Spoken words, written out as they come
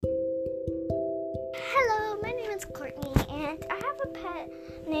is Courtney, and I have a pet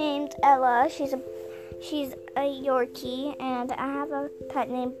named Ella. She's a Yorkie, and I have a pet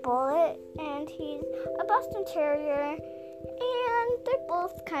named Bullet, and he's a Boston Terrier, and they're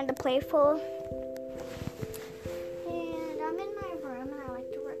both kind of playful. And I'm in my room, and I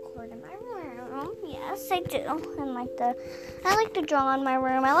like to record in my room. Yes, I do. And I like to draw in my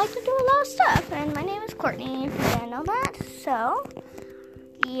room. I like to do a lot of stuff. And my name is Courtney, if you didn't know that. So,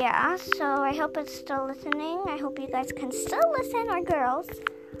 yeah. So I hope it's still listening. I hope you guys can still listen, or girls.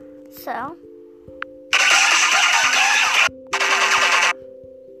 So.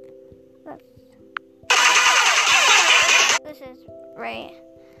 This is right.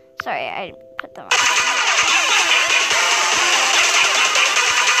 Sorry, I put them on.